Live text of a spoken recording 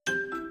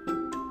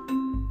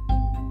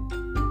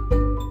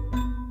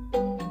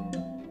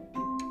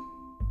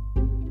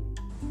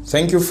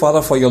Thank you,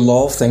 Father, for your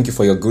love. Thank you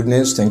for your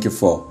goodness. Thank you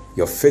for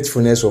your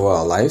faithfulness over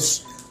our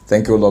lives.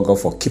 Thank you, Lord God,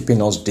 for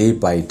keeping us day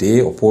by day,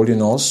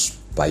 upholding us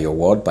by your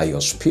word, by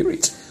your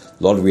spirit.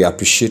 Lord, we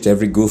appreciate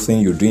every good thing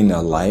you do in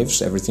our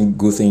lives, everything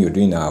good thing you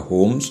do in our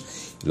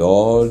homes.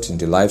 Lord, in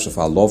the lives of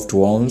our loved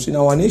ones, in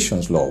our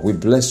nations, Lord, we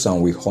bless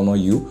and we honor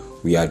you.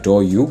 We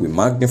adore you, we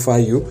magnify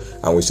you,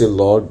 and we say,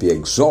 Lord, be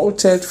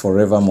exalted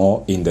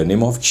forevermore in the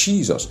name of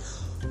Jesus.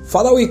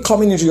 Father, we're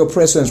coming into your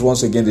presence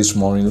once again this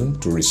morning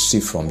to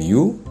receive from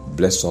you.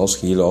 Bless us,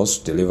 heal us,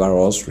 deliver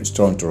us,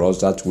 restore unto us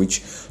that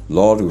which,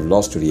 Lord, we've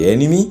lost to the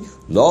enemy.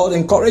 Lord,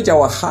 encourage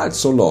our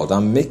hearts, O Lord,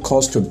 and make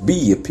us to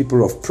be a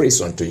people of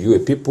praise unto you, a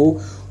people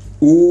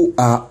who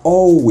are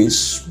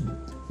always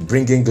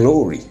bringing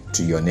glory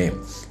to your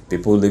name.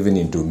 People living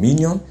in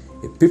dominion,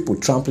 a people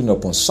trampling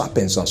upon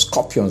serpents and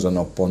scorpions and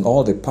upon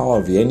all the power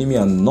of the enemy,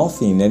 and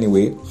nothing in any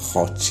way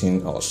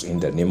hurting us, in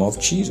the name of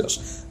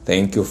Jesus.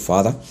 Thank you,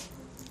 Father.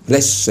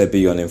 Blessed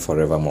be your name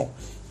forevermore.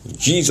 In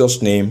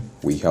Jesus' name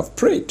we have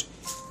prayed.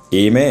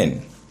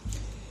 Amen.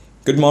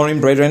 Good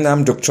morning, brethren.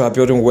 I'm Dr.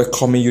 Abiodun,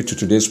 welcoming you to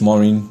today's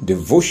morning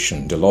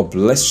devotion. The Lord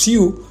bless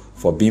you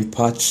for being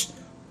part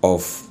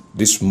of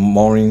this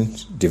morning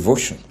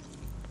devotion.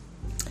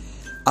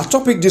 Our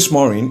topic this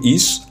morning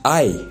is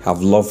I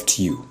have loved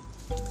you.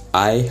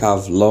 I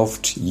have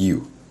loved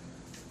you.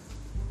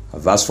 A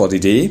verse for the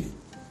day,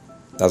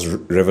 that's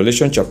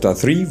Revelation chapter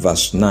 3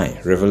 verse 9.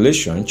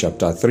 Revelation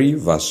chapter 3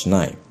 verse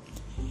 9.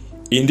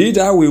 Indeed,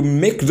 I will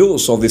make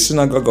those of the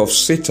synagogue of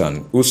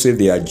Satan who say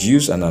they are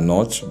Jews and are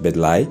not, but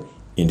lie.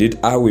 Indeed,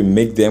 I will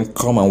make them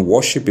come and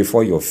worship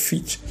before your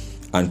feet,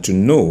 and to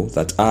know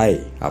that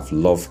I have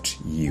loved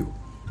you.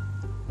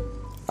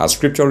 Our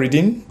scripture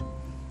reading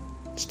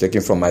is taken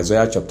from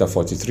Isaiah chapter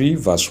 43,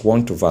 verse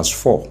 1 to verse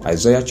 4.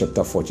 Isaiah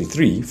chapter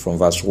 43, from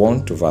verse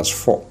 1 to verse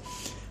 4.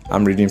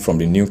 I'm reading from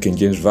the New King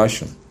James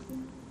Version.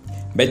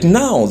 But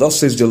now,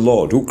 thus says the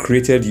Lord, who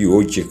created you,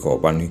 O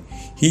Jacob, and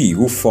he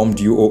who formed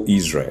you, O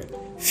Israel.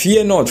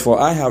 Fear not, for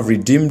I have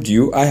redeemed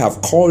you. I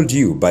have called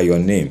you by your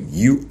name.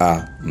 You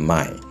are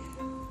mine.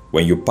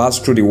 When you pass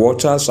through the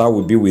waters, I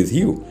will be with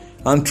you,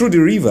 and through the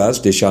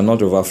rivers, they shall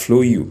not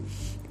overflow you.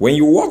 When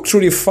you walk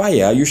through the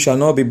fire, you shall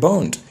not be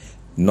burned,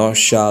 nor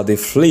shall the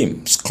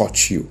flame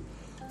scorch you.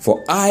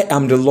 For I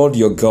am the Lord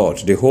your God,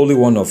 the Holy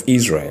One of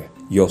Israel,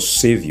 your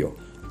Savior.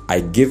 I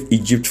gave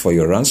Egypt for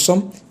your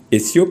ransom,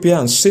 Ethiopia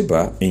and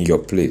Seba in your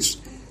place.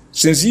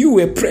 Since you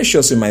were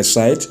precious in my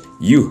sight,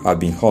 you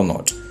have been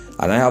honored,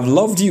 and I have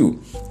loved you.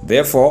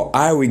 Therefore,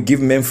 I will give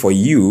men for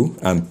you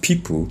and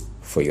people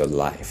for your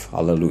life.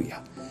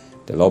 Hallelujah.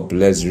 The Lord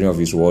bless the reading of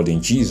his word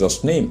in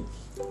Jesus' name.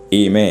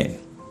 Amen.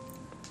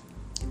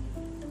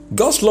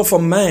 God's love for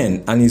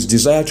man and his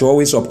desire to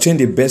always obtain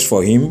the best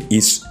for him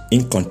is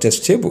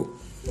incontestable.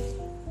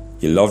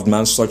 He loved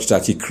man such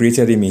that he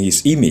created him in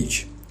his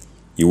image.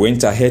 He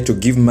went ahead to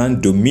give man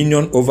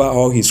dominion over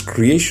all his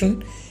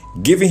creation,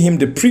 giving him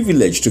the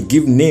privilege to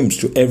give names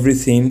to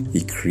everything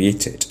he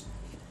created.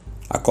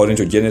 According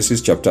to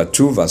Genesis chapter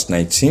 2 verse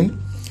 19,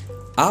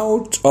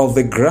 out of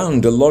the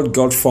ground the Lord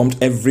God formed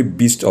every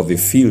beast of the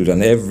field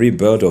and every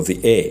bird of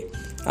the air,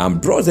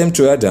 and brought them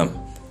to Adam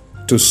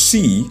to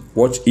see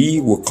what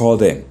he would call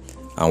them.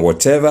 And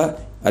whatever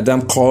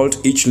Adam called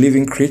each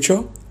living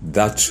creature,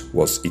 that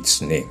was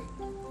its name.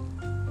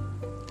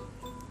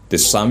 The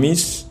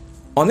psalmist,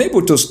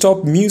 unable to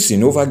stop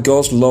musing over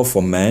God's love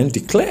for man,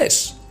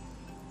 declares,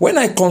 when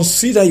I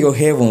consider your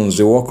heavens,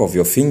 the work of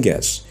your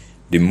fingers,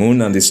 the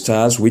moon and the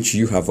stars which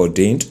you have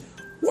ordained,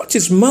 what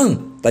is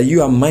man that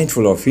you are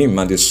mindful of him,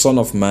 and the son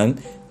of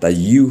man that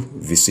you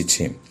visit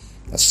him?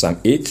 That's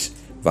Psalm 8,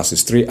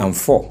 verses 3 and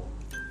 4.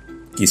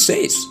 He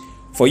says,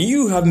 for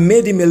you have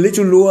made him a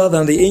little lower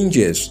than the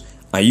angels,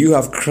 and you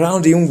have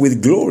crowned him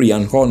with glory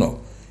and honor.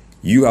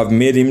 You have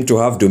made him to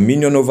have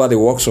dominion over the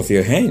works of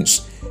your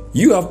hands.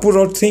 You have put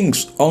all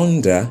things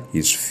under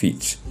his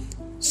feet.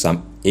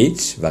 Psalm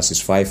 8,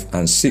 verses 5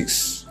 and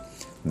 6.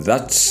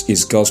 That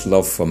is God's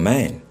love for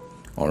man,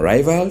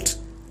 unrivaled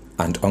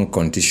and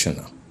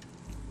unconditional.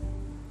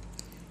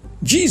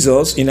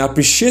 Jesus, in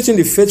appreciating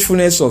the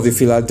faithfulness of the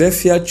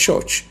Philadelphia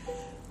church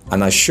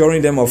and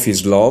assuring them of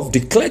his love,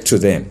 declared to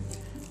them,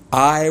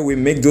 I will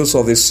make those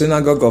of the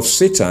synagogue of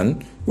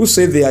Satan who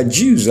say they are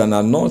Jews and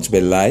are not,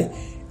 but lie.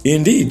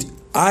 Indeed,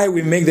 I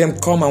will make them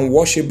come and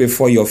worship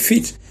before your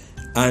feet,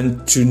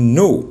 and to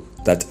know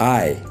that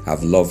I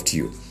have loved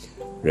you.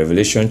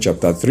 Revelation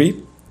chapter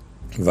 3,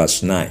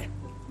 verse 9.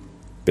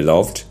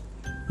 Beloved,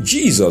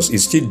 Jesus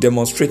is still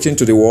demonstrating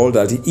to the world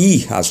that he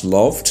has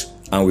loved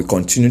and will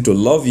continue to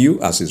love you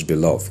as his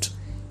beloved.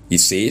 He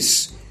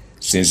says,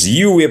 since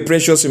you were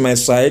precious in my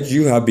sight,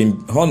 you have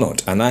been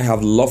honored, and I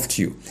have loved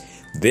you.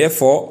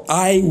 Therefore,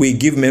 I will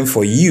give men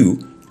for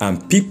you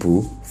and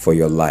people for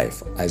your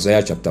life.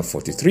 Isaiah chapter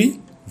 43,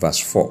 verse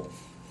 4.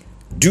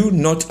 Do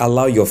not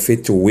allow your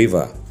faith to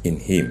waver in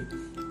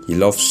him. He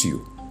loves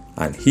you,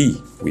 and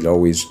he will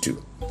always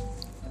do.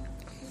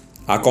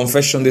 Our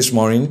confession this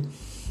morning,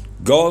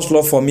 God's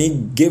love for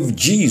me gave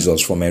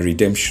Jesus for my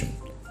redemption.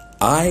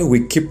 I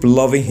will keep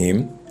loving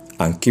him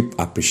and keep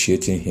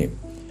appreciating him.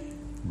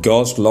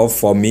 God's love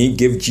for me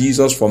gave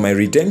Jesus for my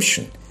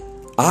redemption.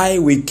 I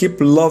will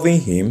keep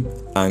loving him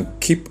and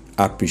keep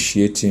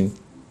appreciating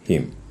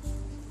him.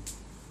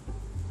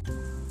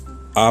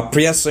 Our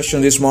prayer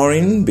session this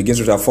morning begins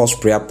with our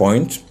first prayer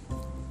point.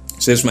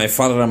 It says, my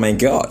Father and my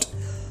God,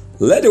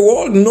 let the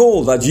world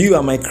know that you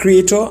are my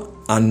creator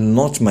and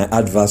not my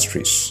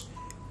adversaries.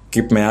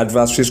 Keep my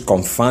adversaries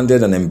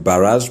confounded and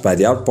embarrassed by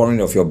the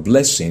outpouring of your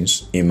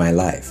blessings in my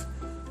life.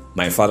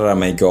 My Father and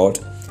my God,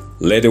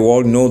 let the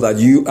world know that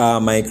you are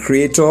my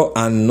creator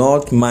and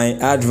not my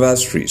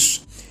adversaries.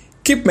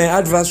 Keep my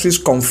adversaries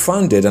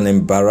confounded and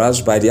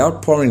embarrassed by the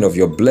outpouring of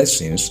your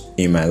blessings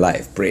in my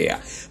life.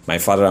 Prayer. My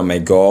Father and my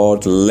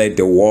God, let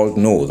the world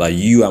know that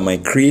you are my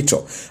creator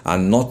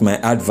and not my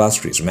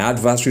adversaries. My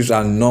adversaries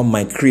are not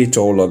my creator,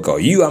 O Lord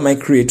God. You are my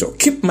creator.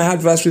 Keep my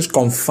adversaries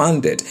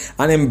confounded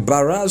and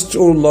embarrassed,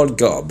 O Lord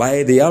God,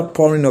 by the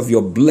outpouring of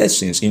your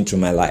blessings into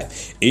my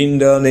life. In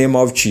the name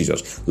of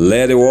Jesus,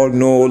 let the world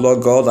know, O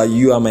Lord God, that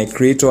you are my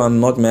creator and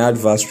not my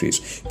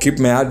adversaries. Keep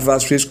my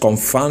adversaries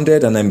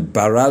confounded and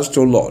embarrassed,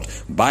 O Lord,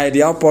 by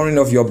the outpouring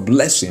of your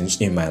blessings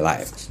in my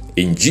life.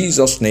 In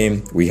Jesus'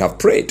 name we have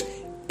prayed.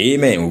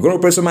 Amen. We're going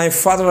to pray to my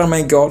Father and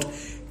my God.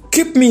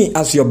 Keep me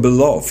as your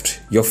beloved,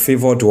 your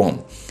favored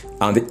one,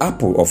 and the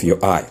apple of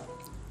your eye.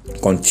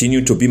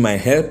 Continue to be my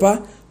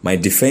helper, my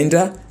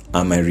defender,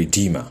 and my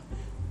redeemer.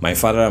 My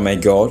Father and my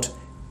God,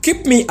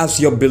 keep me as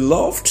your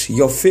beloved,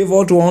 your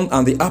favored one,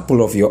 and the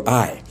apple of your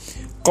eye.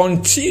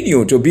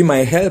 Continue to be my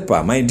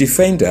helper, my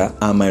defender,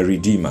 and my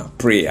redeemer.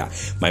 Prayer.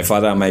 My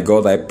Father and my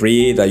God, I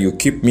pray that you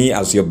keep me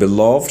as your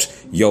beloved,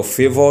 your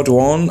favored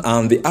one,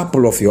 and the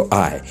apple of your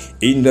eye.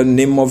 In the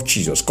name of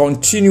Jesus,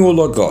 continue,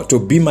 Lord God, to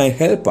be my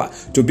helper,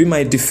 to be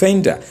my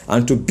defender,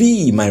 and to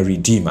be my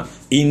redeemer.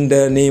 In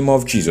the name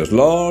of Jesus.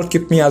 Lord,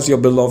 keep me as your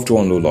beloved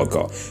one, O Lord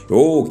God.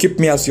 Oh, keep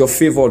me as your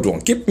favored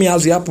one. Keep me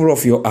as the apple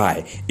of your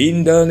eye.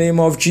 In the name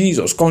of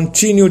Jesus.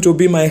 Continue to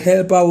be my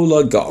helper, O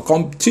Lord God.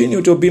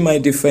 Continue to be my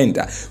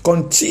defender.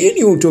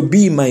 Continue to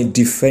be my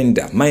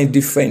defender,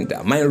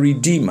 my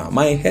redeemer,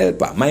 my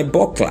helper, my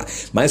buckler,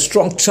 my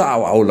strong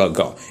tower, O Lord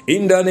God.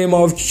 In the name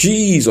of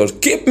Jesus.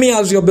 Keep me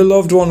as your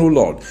beloved one, O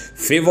Lord.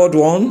 Favored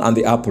one and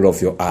the apple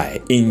of your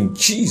eye. In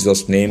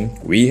Jesus' name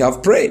we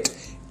have prayed.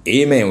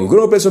 Amen. We're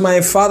going to pray to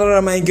my Father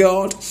and my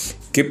God.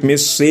 Keep me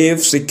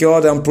safe,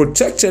 secured, and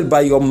protected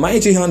by your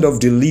mighty hand of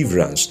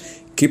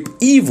deliverance. Keep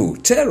evil,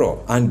 terror,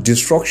 and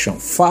destruction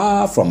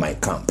far from my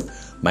camp.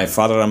 My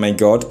Father and my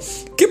God,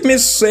 keep me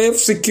safe,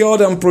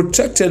 secured, and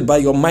protected by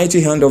your mighty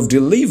hand of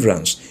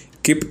deliverance.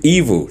 Keep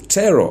evil,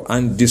 terror,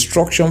 and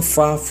destruction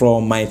far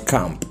from my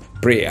camp.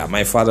 Prayer.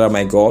 My Father,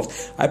 my God,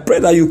 I pray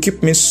that you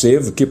keep me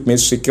safe, keep me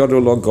secured, O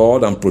Lord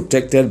God, and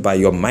protected by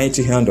your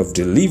mighty hand of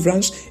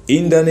deliverance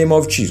in the name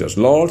of Jesus.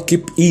 Lord,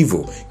 keep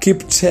evil, keep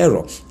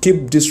terror,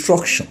 keep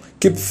destruction,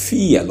 keep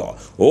fear, Lord.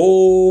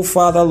 Oh,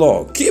 Father,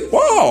 Lord, keep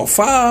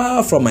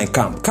far from my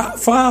camp,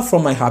 far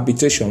from my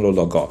habitation,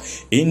 Lord God.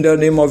 In the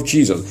name of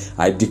Jesus,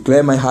 I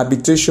declare my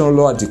habitation,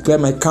 Lord. I declare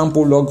my camp,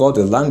 O Lord God,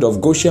 the land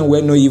of Goshen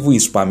where no evil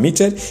is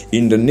permitted.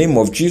 In the name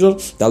of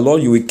Jesus, the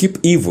Lord, you will keep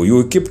evil, you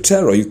will keep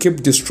terror, you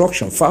keep destruction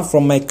far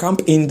from my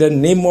camp in the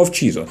name of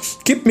Jesus.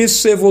 Keep me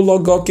safe, O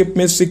Lord God, keep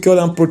me secure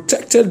and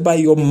protected by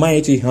your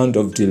mighty hand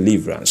of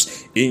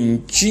deliverance.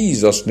 In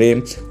Jesus'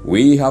 name,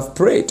 we have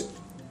prayed.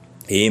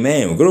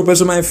 Amen. We're going to pray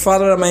to my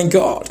Father and my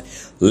God.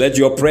 Let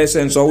your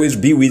presence always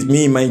be with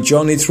me in my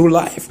journey through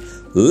life.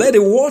 Let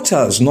the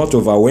waters not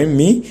overwhelm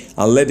me,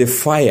 and let the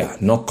fire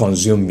not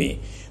consume me.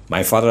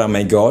 My Father and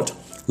my God,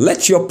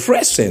 let your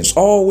presence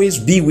always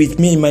be with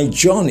me in my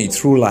journey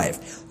through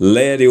life.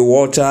 Let the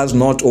waters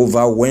not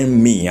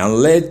overwhelm me, and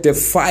let the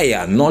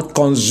fire not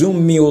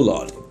consume me, O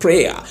Lord.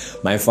 Prayer.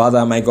 My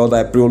Father, my God,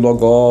 I pray,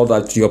 Lord God,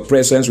 that your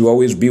presence will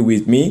always be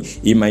with me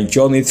in my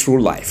journey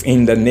through life.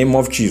 In the name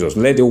of Jesus,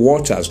 let the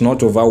waters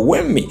not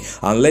overwhelm me,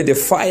 and let the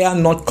fire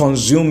not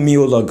consume me,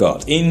 O Lord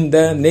God. In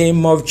the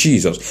name of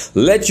Jesus,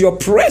 let your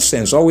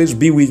presence always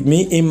be with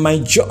me in my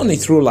journey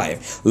through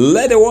life.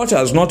 Let the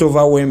waters not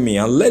overwhelm me,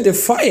 and let the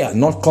fire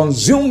not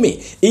consume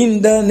me.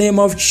 In the name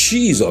of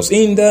Jesus,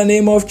 in the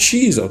name of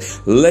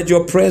Jesus, let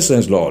your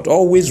presence, Lord,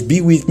 always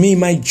be with me in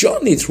my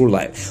journey through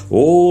life.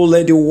 Oh,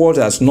 let the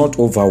waters not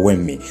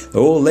overwhelm me.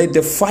 Oh, let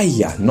the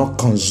fire not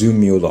consume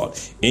me, O Lord.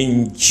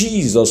 In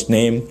Jesus'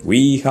 name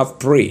we have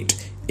prayed.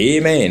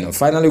 Amen.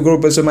 Finally,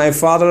 group is my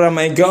Father and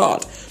my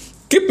God.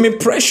 Keep me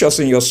precious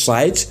in your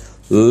sight.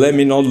 Let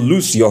me not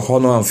lose your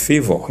honor and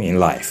favor in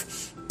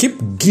life.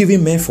 Keep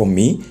giving men for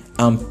me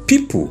and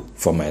people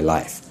for my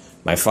life.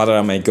 My Father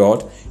and my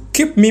God,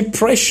 keep me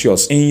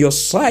precious in your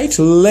sight.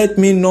 Let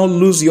me not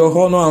lose your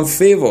honor and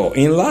favor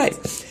in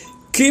life.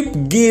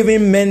 Keep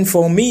giving men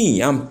for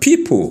me and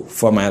people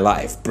for my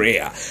life.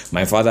 Prayer.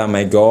 My Father and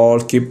my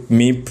God, keep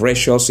me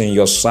precious in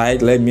your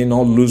sight. Let me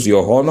not lose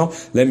your honor.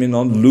 Let me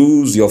not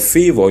lose your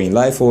favor in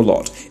life, O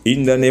Lord.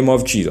 In the name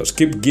of Jesus,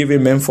 keep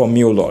giving men for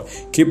me, O Lord.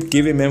 Keep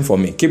giving men for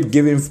me. Keep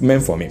giving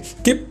men for me.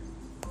 Keep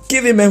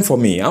giving men for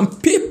me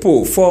and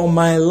people for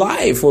my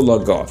life, O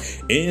Lord God.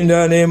 In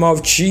the name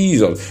of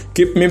Jesus,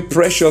 keep me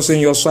precious in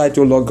your sight,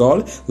 O Lord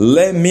God.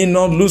 Let me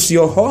not lose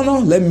your honor.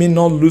 Let me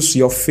not lose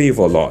your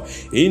favor, Lord.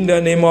 In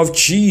the name of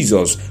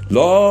Jesus,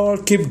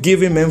 Lord, keep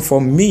giving men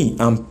for me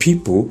and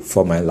people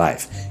for my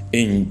life.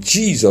 In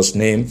Jesus'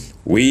 name,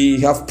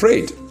 we have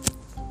prayed.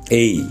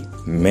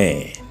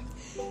 Amen.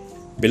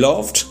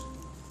 Beloved,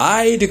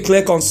 I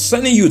declare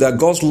concerning you that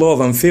God's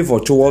love and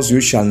favor towards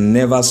you shall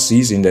never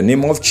cease in the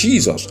name of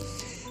Jesus.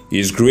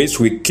 His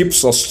grace will keep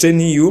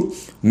sustaining you,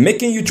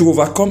 making you to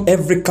overcome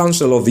every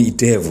counsel of the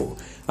devil,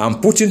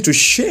 and putting to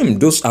shame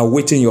those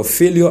awaiting your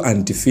failure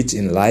and defeat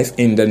in life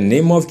in the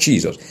name of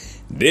Jesus.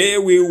 They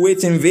will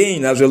wait in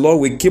vain as the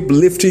Lord will keep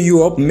lifting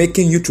you up,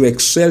 making you to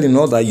excel in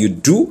all that you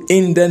do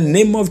in the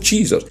name of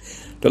Jesus.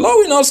 The Lord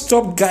will not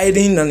stop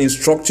guiding and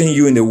instructing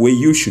you in the way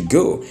you should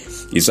go.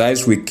 His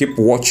eyes will keep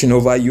watching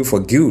over you for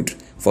good,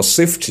 for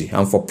safety,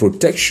 and for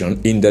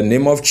protection in the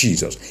name of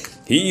Jesus.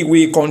 He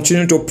will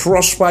continue to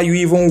prosper you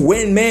even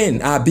when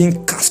men are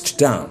being cast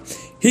down.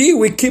 He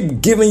will keep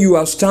giving you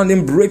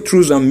outstanding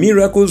breakthroughs and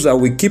miracles that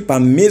will keep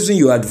amazing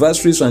your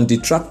adversaries and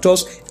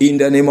detractors in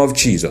the name of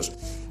Jesus.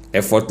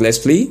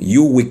 Effortlessly,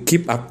 you will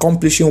keep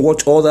accomplishing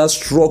what others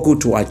struggle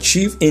to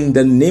achieve in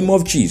the name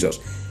of Jesus.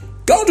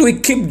 God will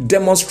keep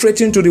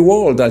demonstrating to the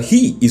world that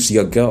He is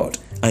your God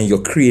and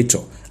your Creator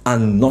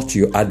and not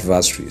your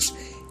adversaries.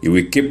 He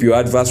will keep your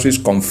adversaries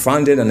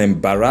confounded and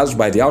embarrassed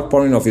by the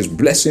outpouring of His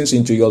blessings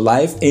into your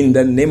life in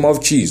the name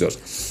of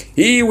Jesus.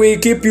 He will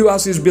keep you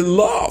as His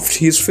beloved,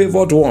 His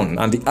favored one,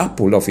 and the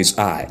apple of His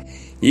eye.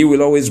 He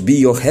will always be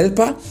your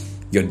helper,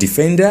 your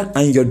defender,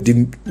 and your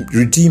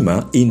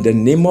redeemer in the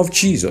name of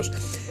Jesus.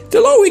 The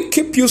Lord will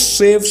keep you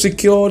safe,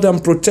 secured,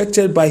 and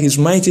protected by His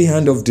mighty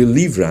hand of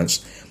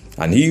deliverance,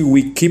 and He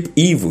will keep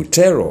evil,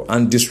 terror,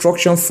 and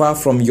destruction far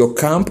from your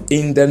camp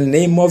in the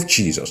name of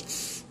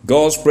Jesus.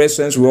 God's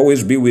presence will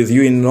always be with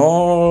you in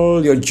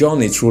all your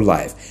journey through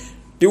life.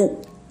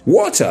 The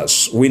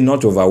waters will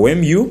not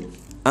overwhelm you,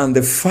 and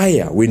the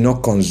fire will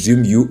not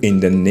consume you in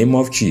the name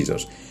of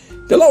Jesus.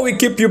 The Lord will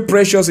keep you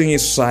precious in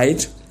His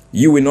sight.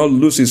 You will not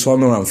lose His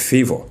honor and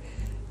favor.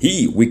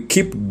 He will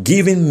keep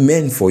giving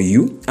men for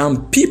you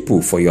and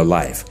people for your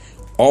life,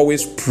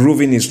 always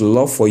proving His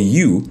love for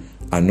you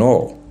and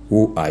all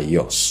who are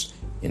yours.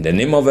 In the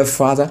name of the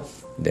Father,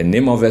 in the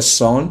name of the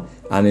Son,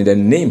 and in the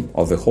name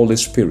of the Holy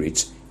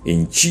Spirit,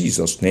 in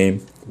Jesus'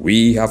 name,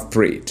 we have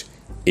prayed.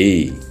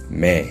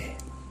 Amen.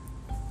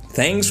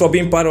 Thanks for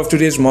being part of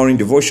today's morning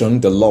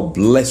devotion. The Lord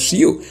bless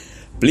you.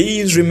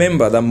 Please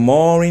remember that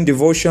morning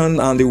devotion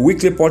and the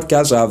weekly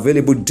podcasts are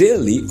available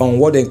daily on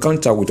Word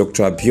Encounter with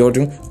Dr.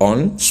 Abiodun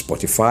on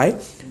Spotify,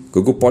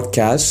 Google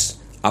Podcasts,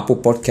 Apple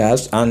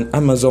Podcasts, and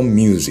Amazon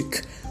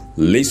Music.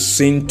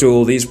 Listen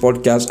to these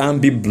podcasts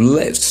and be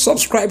blessed.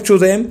 Subscribe to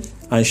them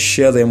and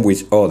share them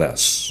with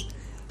others.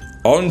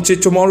 Until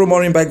tomorrow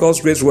morning, by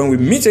God's grace, when we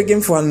meet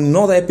again for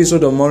another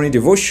episode of Morning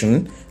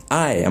Devotion,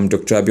 I am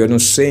Dr.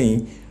 Abiodun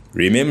saying,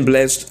 remain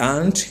blessed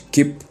and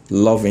keep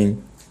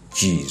loving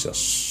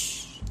Jesus.